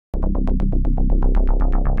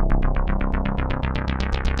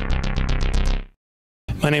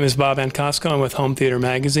My name is Bob Ancosco. I'm with Home Theater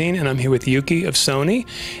Magazine, and I'm here with Yuki of Sony.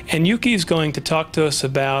 And Yuki is going to talk to us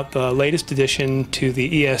about the latest addition to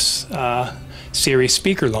the ES series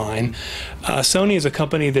speaker line. Sony is a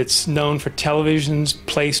company that's known for televisions,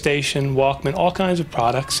 PlayStation, Walkman, all kinds of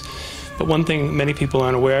products. But one thing many people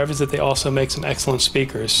aren't aware of is that they also make some excellent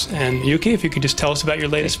speakers. And Yuki, if you could just tell us about your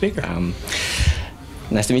latest speaker.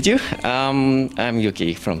 Nice to meet you. I'm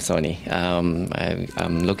Yuki from Sony.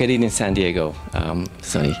 I'm located in San Diego,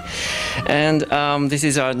 Sony. And this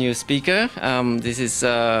is our new speaker. This is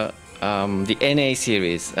the NA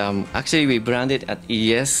series. Actually, we branded at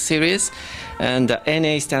ES series. And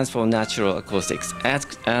NA stands for Natural Acoustics.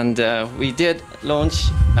 And we did launch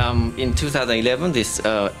in 2011 this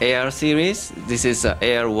AR series. This is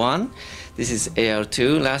AR1. This is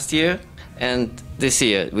AR2 last year. And this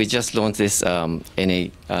year, we just launched this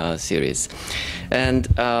NA series. And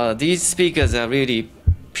these speakers are really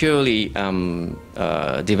purely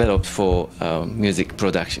developed for music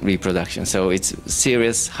reproduction. So it's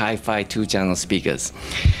serious hi-fi 2-channel speakers.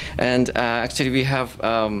 And actually, we have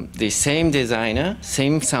the same designer,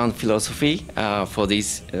 same sound philosophy for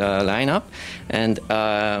this lineup. And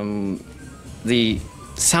the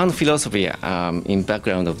sound philosophy in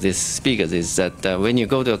background of these speakers is that when you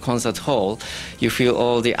go to a concert hall, you feel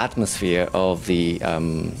all the atmosphere of the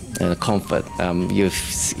comfort. You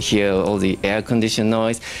hear all the air-conditioned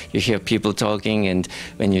noise, you hear people talking, and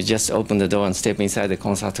when you just open the door and step inside the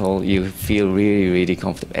concert hall, you feel really, really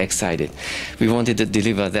comfortable, excited. We wanted to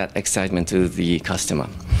deliver that excitement to the customer.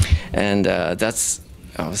 And that's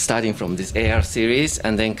starting from this AR series,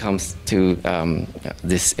 and then comes to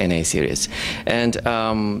this NA series. And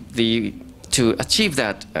to achieve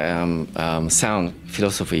that sound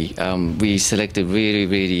philosophy, we selected really,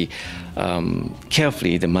 really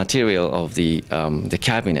carefully the material of the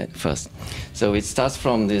cabinet first. So it starts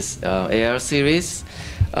from this AR series.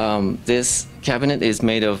 This cabinet is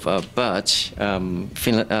made of birch,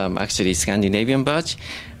 actually Scandinavian birch,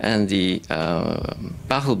 and the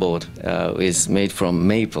baffle board is made from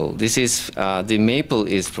maple. This is the maple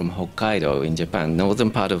is from Hokkaido in Japan,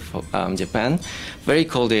 northern part of Japan, very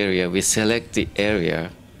cold area. We select the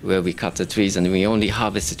area where we cut the trees, and we only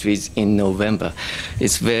harvest the trees in November.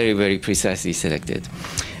 It's very, very precisely selected.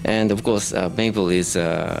 And of course, maple is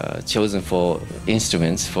chosen for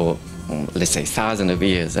instruments for, let's say, thousands of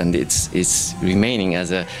years, and it's remaining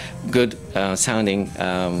as a good sounding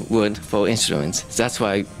wood for instruments. That's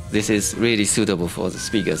why this is really suitable for the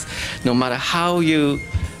speakers. No matter how you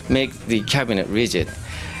make the cabinet rigid,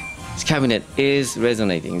 the cabinet is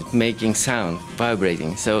resonating, making sound,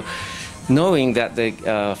 vibrating. So knowing that the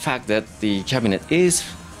fact that the cabinet is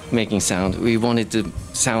making sound, we wanted to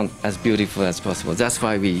sound as beautiful as possible. That's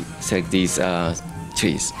why we select these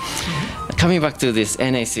trees. Coming back to this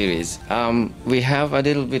NA series, we have a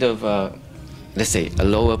little bit of, let's say, a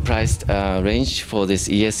lower priced range for this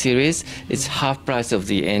ES series. It's half price of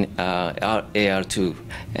the AR2,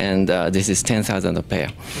 and this is 10,000 a pair.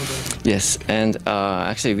 Okay. Yes, and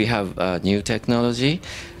actually we have new technology.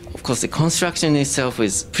 Of course, the construction itself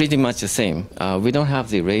is pretty much the same. We don't have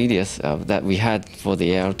the radius that we had for the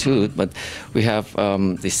AR2, but we have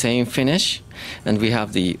the same finish, and we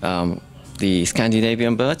have the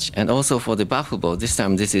Scandinavian birch, and also for the baffle board, this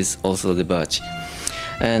time this is also the birch.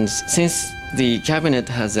 And since the cabinet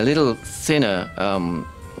has a little thinner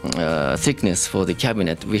thickness for the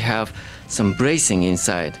cabinet, we have some bracing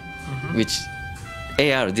inside, which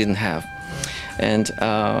AR didn't have. And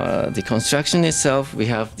the construction itself, we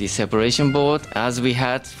have the separation board as we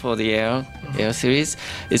had for the AR series.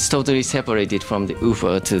 It's totally separated from the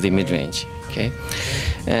woofer to the mid-range. Okay,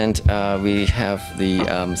 and we have the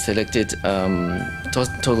selected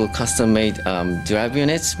total custom-made drive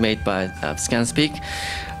units made by ScanSpeak,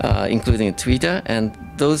 including a tweeter, and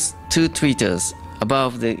those two tweeters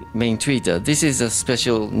above the main tweeter. This is a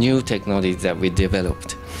special new technology that we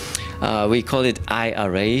developed. We call it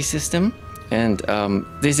I-array system. And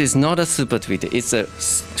this is not a super tweeter, it's a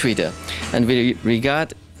tweeter. And we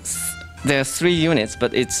regard, there are 3 units,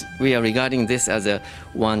 but we are regarding this as a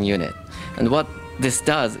 1 unit. And what this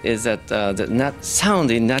does is that the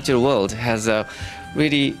sound in natural world has a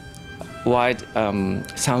really wide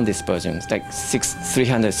sound dispersion, like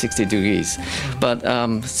 360 degrees. But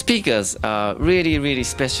speakers are really, really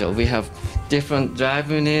special. We have different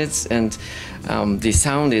drive units, and the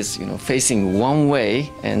sound is facing one way,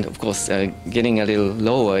 and of course getting a little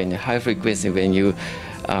lower in the high frequency when you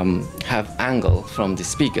have angle from the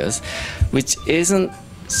speakers, which isn't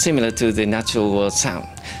similar to the natural world sound.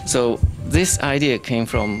 So this idea came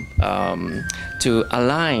from to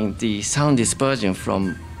align the sound dispersion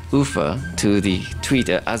from woofer to the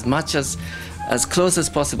tweeter as much as as close as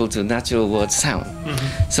possible to natural world sound.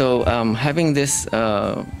 So having this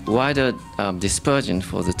wider dispersion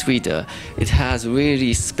for the tweeter, it has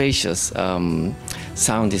really spacious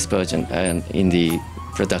sound dispersion in the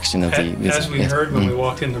production of the music. As we heard when we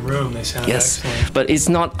walked in the room, they sound excellent. But it's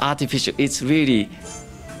not artificial. It's really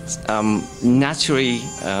naturally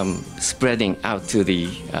spreading out to the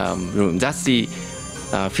room. That's the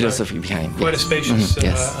philosophy behind. Quite a spacious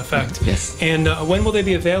effect. Yes. And when will they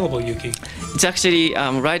be available, Yuki? It's actually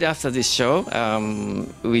right after this show.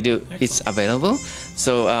 It's available.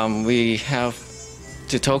 So we have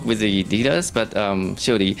to talk with the dealers, but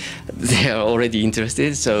surely they are already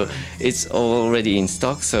interested. So it's already in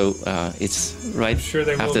stock. So it's right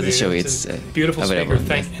after the show. It's beautiful available.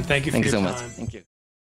 speaker. Thank you for your so much. time. Thank you.